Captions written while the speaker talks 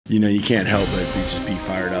you can't help but just be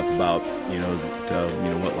fired up about,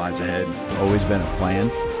 what lies ahead. Always been a plan.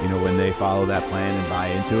 When they follow that plan and buy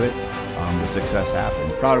into it, the success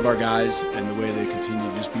happens. Proud of our guys and the way they continue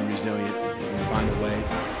to just be resilient and find a way.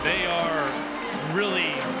 They are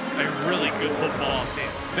really a really good football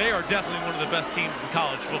team. They are definitely one of the best teams in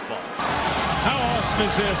college football. How awesome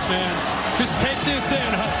is this, man? Just take this in,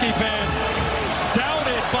 Husky fans.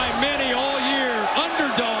 Doubted by many all year,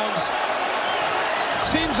 underdogs.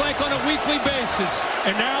 Seems like on a weekly basis.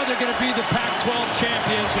 And now they're going to be the Pac-12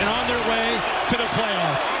 champions and on their way to the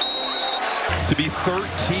playoff. To be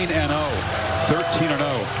 13-0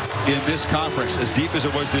 in this conference, as deep as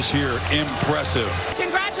it was this year, impressive.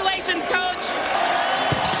 Congratulations, Coach.